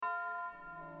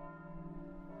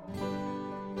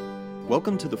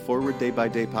Welcome to the Forward Day by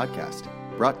Day podcast,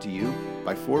 brought to you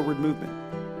by Forward Movement.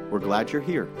 We're glad you're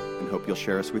here and hope you'll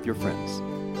share us with your friends.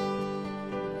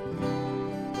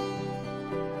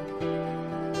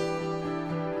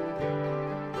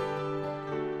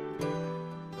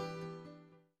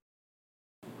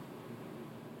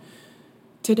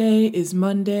 Today is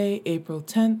Monday, April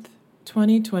 10th,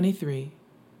 2023.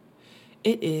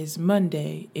 It is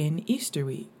Monday in Easter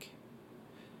week.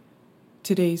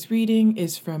 Today's reading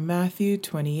is from Matthew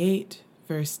 28,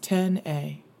 verse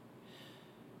 10a.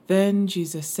 Then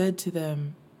Jesus said to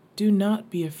them, "Do not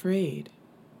be afraid."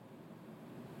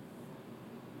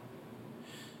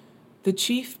 The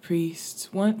chief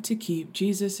priests want to keep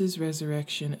Jesus'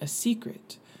 resurrection a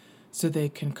secret, so they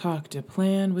concoct a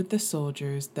plan with the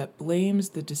soldiers that blames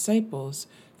the disciples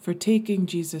for taking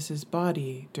Jesus'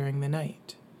 body during the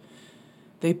night.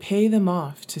 They pay them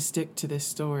off to stick to this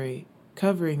story,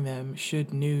 covering them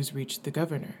should news reach the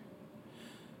governor.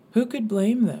 Who could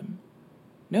blame them?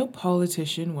 No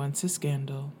politician wants a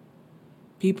scandal.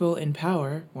 People in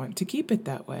power want to keep it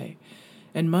that way,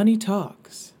 and money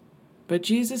talks. But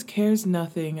Jesus cares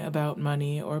nothing about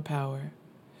money or power.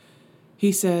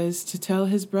 He says to tell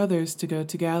his brothers to go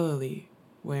to Galilee,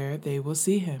 where they will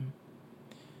see him.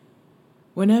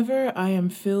 Whenever I am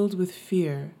filled with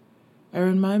fear, I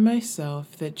remind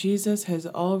myself that Jesus has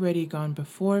already gone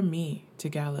before me to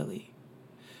Galilee.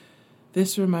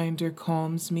 This reminder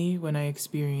calms me when I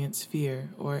experience fear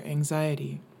or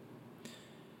anxiety.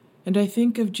 And I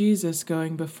think of Jesus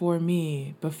going before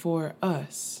me, before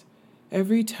us,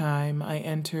 every time I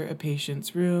enter a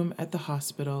patient's room at the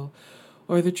hospital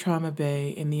or the trauma bay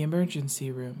in the emergency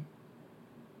room.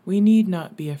 We need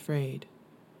not be afraid.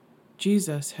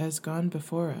 Jesus has gone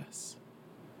before us.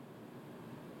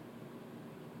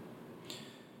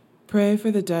 Pray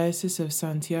for the Diocese of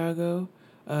Santiago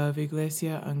of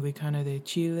Iglesia Anglicana de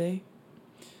Chile.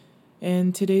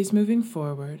 And today's moving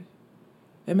forward,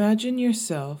 imagine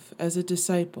yourself as a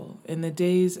disciple in the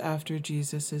days after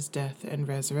Jesus' death and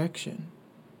resurrection.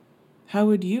 How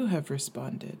would you have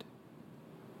responded?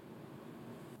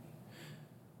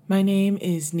 My name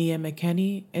is Nia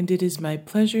McKenney, and it is my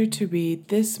pleasure to read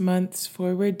this month's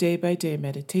Forward Day by Day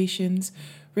Meditations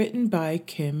written by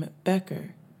Kim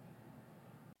Becker.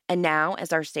 And now,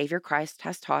 as our Savior Christ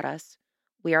has taught us,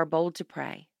 we are bold to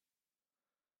pray.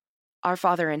 Our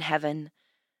Father in heaven,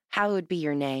 hallowed be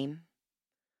your name.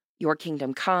 Your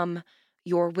kingdom come,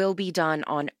 your will be done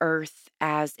on earth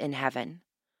as in heaven.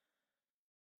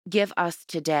 Give us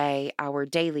today our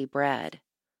daily bread.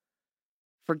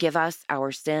 Forgive us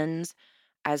our sins,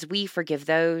 as we forgive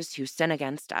those who sin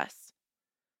against us.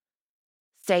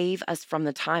 Save us from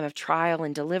the time of trial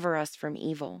and deliver us from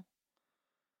evil.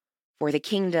 For the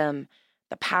kingdom,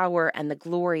 the power, and the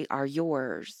glory are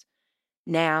yours,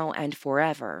 now and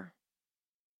forever.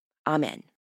 Amen.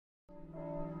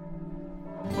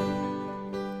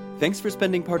 Thanks for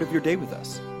spending part of your day with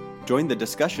us. Join the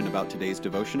discussion about today's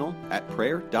devotional at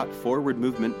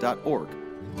prayer.forwardmovement.org,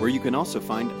 where you can also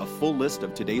find a full list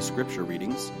of today's scripture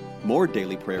readings, more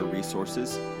daily prayer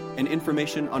resources, and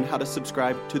information on how to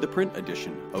subscribe to the print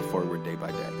edition of Forward Day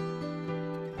by Day.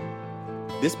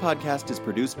 This podcast is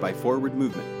produced by Forward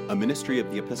Movement, a ministry of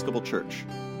the Episcopal Church.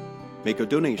 Make a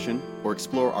donation or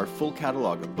explore our full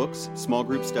catalog of books, small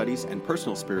group studies, and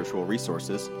personal spiritual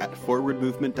resources at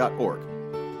forwardmovement.org.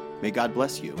 May God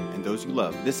bless you and those you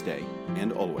love this day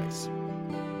and always.